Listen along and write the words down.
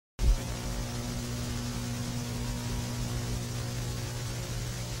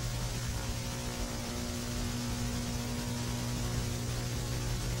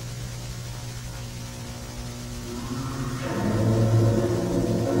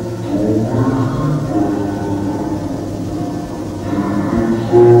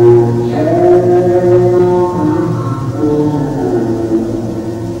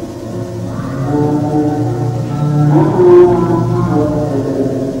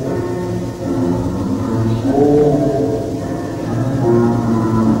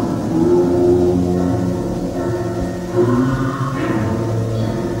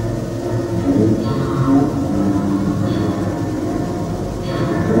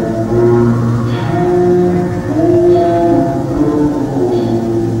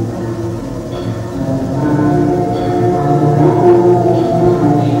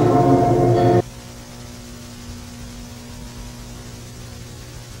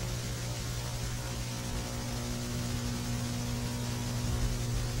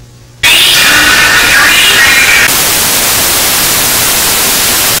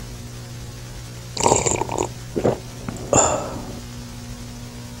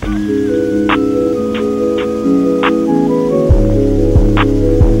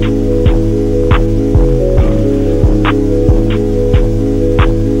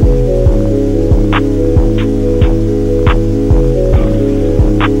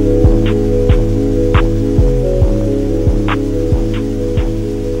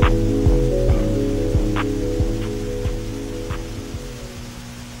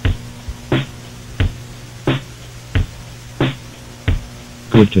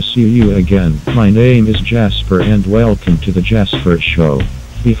good to see you again. My name is Jasper and welcome to the Jasper Show.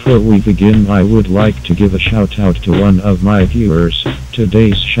 Before we begin, I would like to give a shout out to one of my viewers.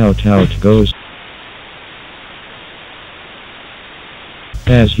 Today's shout out goes.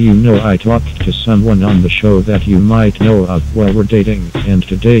 As you know, I talked to someone on the show that you might know of while we're dating, and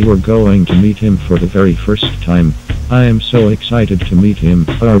today we're going to meet him for the very first time. I am so excited to meet him.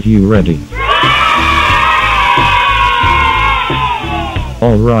 Are you ready?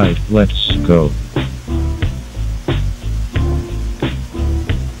 Alright, let's go.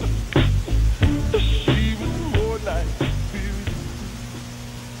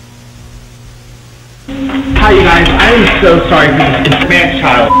 Hi you guys, I am so sorry for this infant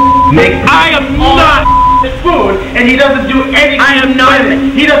child. I am not food, and he doesn't do anything. I am not.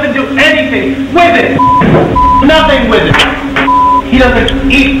 He doesn't do anything with it. Nothing with it. He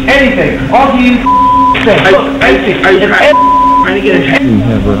doesn't eat anything. All he eats is anything. We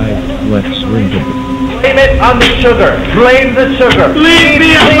have arrived. Let's ring the bell. Blame it on the sugar. Blame the sugar. Leave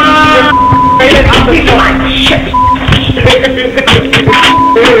me alone. Blame it on the sugar. Shit.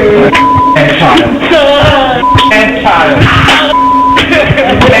 And child. And child.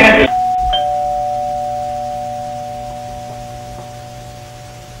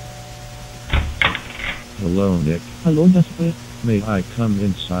 Hello, Nick. Hello, Jasper. May I come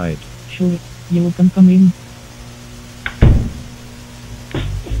inside? Sure, you can come in.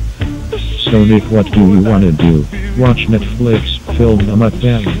 So Nick, what do you want to do? Watch Netflix, film a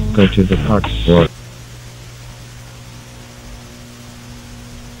mukbang, go to the park, or...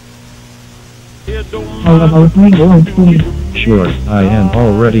 How about we go out to eat? Sure, I am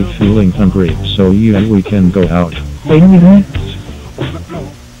already feeling hungry, so you and we can go out. Fine with me.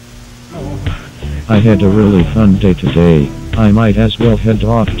 I had a really fun day today. I might as well head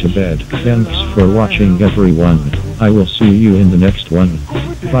off to bed. Thanks for watching, everyone. I will see you in the next one.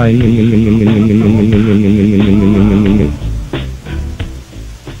 Bye.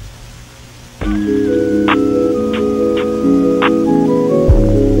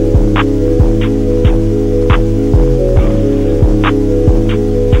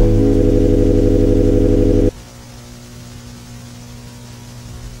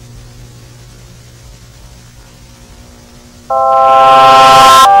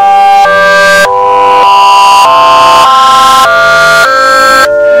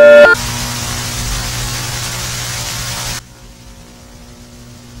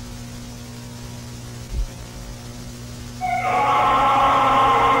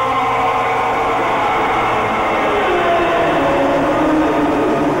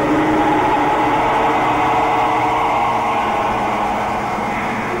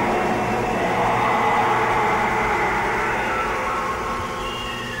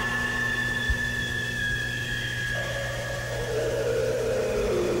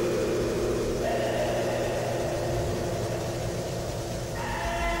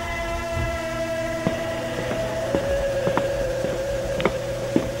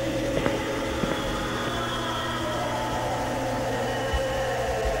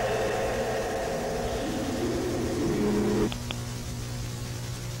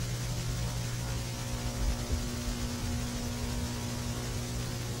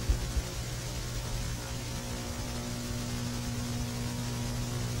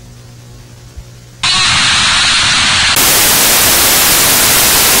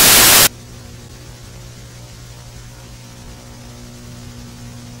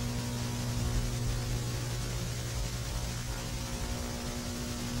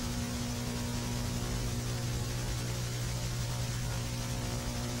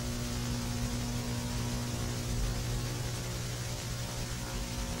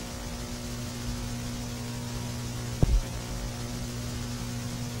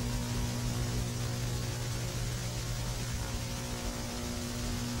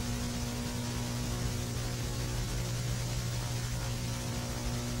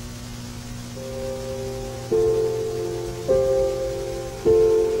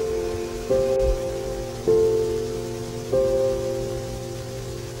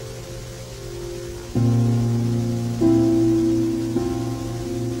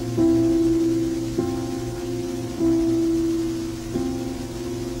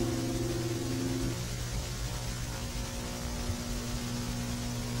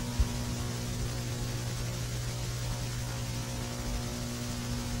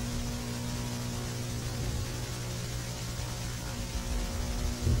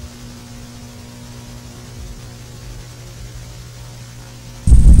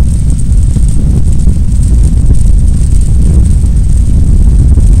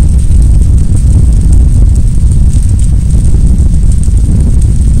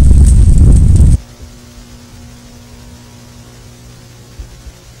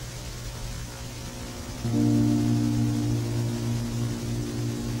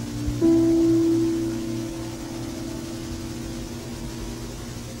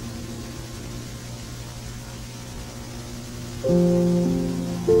 Bye.